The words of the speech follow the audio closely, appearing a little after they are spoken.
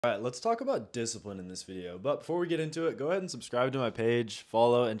Alright, let's talk about discipline in this video, but before we get into it, go ahead and subscribe to my page,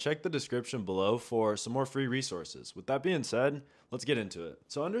 follow, and check the description below for some more free resources. With that being said, let's get into it.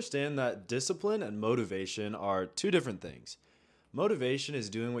 So understand that discipline and motivation are two different things. Motivation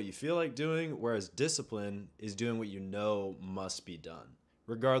is doing what you feel like doing, whereas discipline is doing what you know must be done,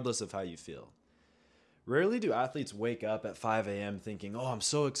 regardless of how you feel. Rarely do athletes wake up at 5 a.m. thinking, oh, I'm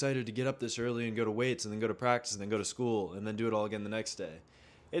so excited to get up this early and go to weights and then go to practice and then go to school and then do it all again the next day.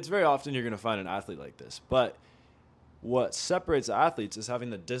 It's very often you're going to find an athlete like this. But what separates athletes is having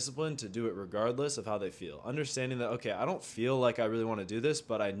the discipline to do it regardless of how they feel. Understanding that, okay, I don't feel like I really want to do this,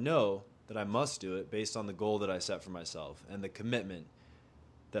 but I know that I must do it based on the goal that I set for myself and the commitment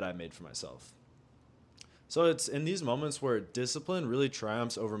that I made for myself. So it's in these moments where discipline really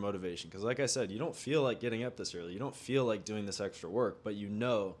triumphs over motivation. Because like I said, you don't feel like getting up this early. You don't feel like doing this extra work, but you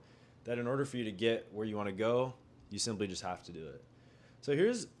know that in order for you to get where you want to go, you simply just have to do it. So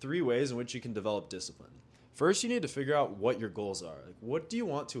here's 3 ways in which you can develop discipline. First, you need to figure out what your goals are. Like, what do you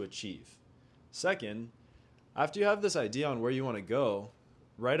want to achieve? Second, after you have this idea on where you want to go,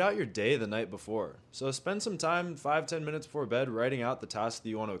 write out your day the night before. So spend some time, 5-10 minutes before bed, writing out the tasks that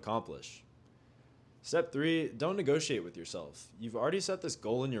you want to accomplish. Step 3, don't negotiate with yourself. You've already set this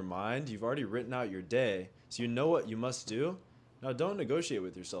goal in your mind. You've already written out your day, so you know what you must do. Now don't negotiate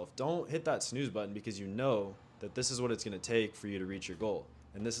with yourself. Don't hit that snooze button because you know that this is what it's going to take for you to reach your goal.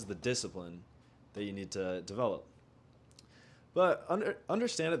 And this is the discipline that you need to develop. But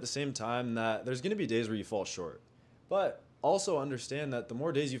understand at the same time that there's going to be days where you fall short. But also understand that the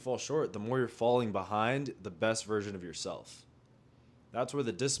more days you fall short, the more you're falling behind the best version of yourself. That's where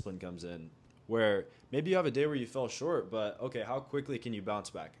the discipline comes in, where maybe you have a day where you fell short, but okay, how quickly can you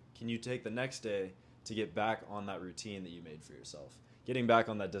bounce back? Can you take the next day to get back on that routine that you made for yourself? Getting back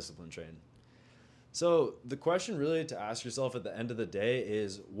on that discipline train. So the question really to ask yourself at the end of the day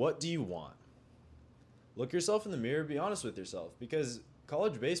is, what do you want? Look yourself in the mirror, be honest with yourself, because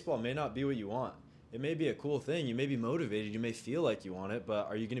college baseball may not be what you want. It may be a cool thing, you may be motivated, you may feel like you want it, but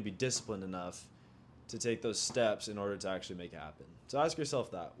are you going to be disciplined enough to take those steps in order to actually make it happen? So ask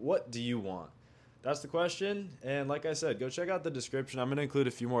yourself that. What do you want? That's the question, and like I said, go check out the description. I'm going to include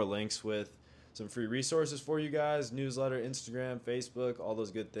a few more links with some free resources for you guys, newsletter, Instagram, Facebook, all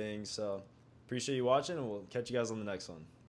those good things. So appreciate you watching, and we'll catch you guys on the next one.